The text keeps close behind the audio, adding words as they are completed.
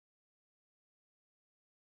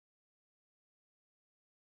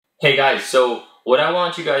Hey guys, so what I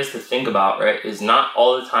want you guys to think about, right, is not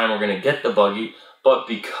all the time we're going to get the buggy, but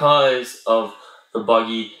because of the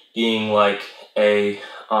buggy being like a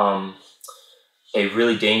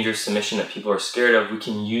really dangerous submission that people are scared of, we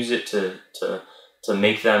can use it to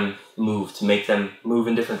make them move,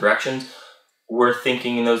 in different directions. We're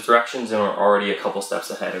thinking in those directions and we're already a couple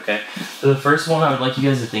steps ahead, okay? So the first one I would like you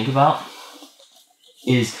guys to think about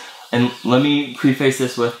is, and let me preface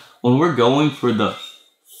this with, when we're going for the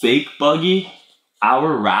fake buggy,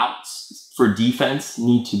 our routes for defense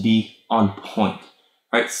need to be on point,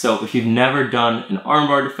 right? So if you've never done an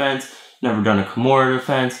armbar defense, never done a Kimura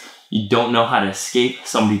defense, you don't know how to escape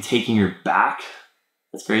somebody taking your back,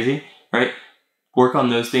 that's crazy, right? Work on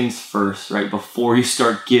those things first, right? Before you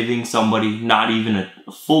start giving somebody not even a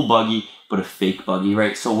full buggy, but a fake buggy,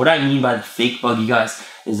 right? So what I mean by the fake buggy, guys,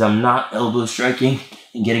 is I'm not elbow striking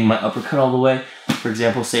and getting my uppercut all the way. For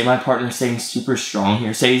example, say my partner's staying super strong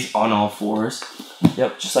here. Say he's on all fours.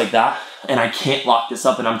 Yep, just like that. And I can't lock this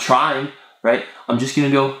up and I'm trying, right? I'm just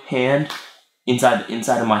gonna go hand inside the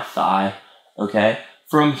inside of my thigh, okay?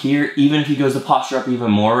 From here, even if he goes to posture up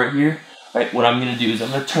even more right here, right? What I'm gonna do is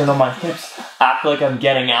I'm gonna turn on my hips, act like I'm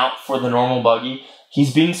getting out for the normal buggy.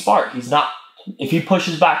 He's being smart. He's not, if he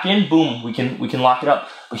pushes back in, boom, we can lock it up.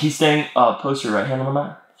 But he's staying, post your right hand on the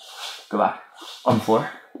mat. Go back, on the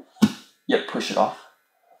floor. Yep, push it off.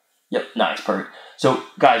 Yep, nice, perfect. So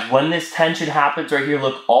guys, when this tension happens right here,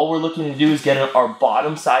 look, all we're looking to do is get our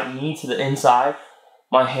bottom side knee to the inside.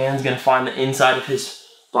 My hand's gonna find the inside of his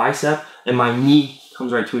bicep, and my knee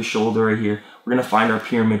comes right to his shoulder right here. We're gonna find our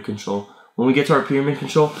pyramid control. When we get to our pyramid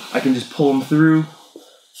control, I can just pull him through,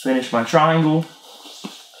 finish my triangle,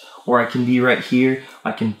 or I can be right here.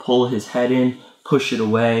 I can pull his head in, push it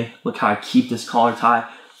away. Look how I keep this collar tie,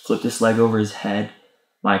 flip this leg over his head.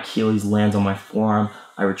 My Achilles lands on my forearm.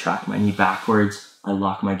 I retract my knee backwards. I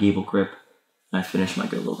lock my gable grip, and I finish my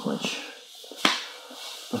good little clinch.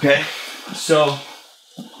 Okay, so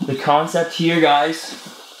the concept here, guys,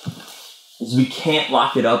 is we can't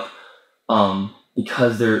lock it up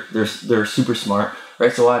because they're super smart,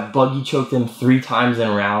 right? So I buggy choked them 3 times in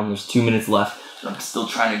a round. There's 2 minutes left, and I'm still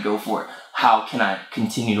trying to go for it. How can I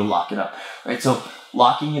continue to lock it up, right? So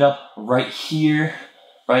locking it up right here,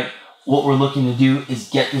 right? What we're looking to do is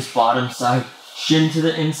get this bottom side shin to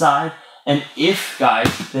the inside. And if,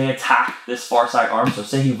 guys, they attack this far side arm, so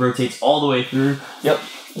say he rotates all the way through, yep,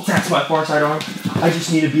 attacks my far side arm, I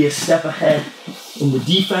just need to be a step ahead in the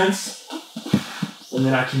defense, and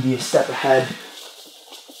then I can be a step ahead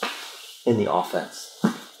in the offense.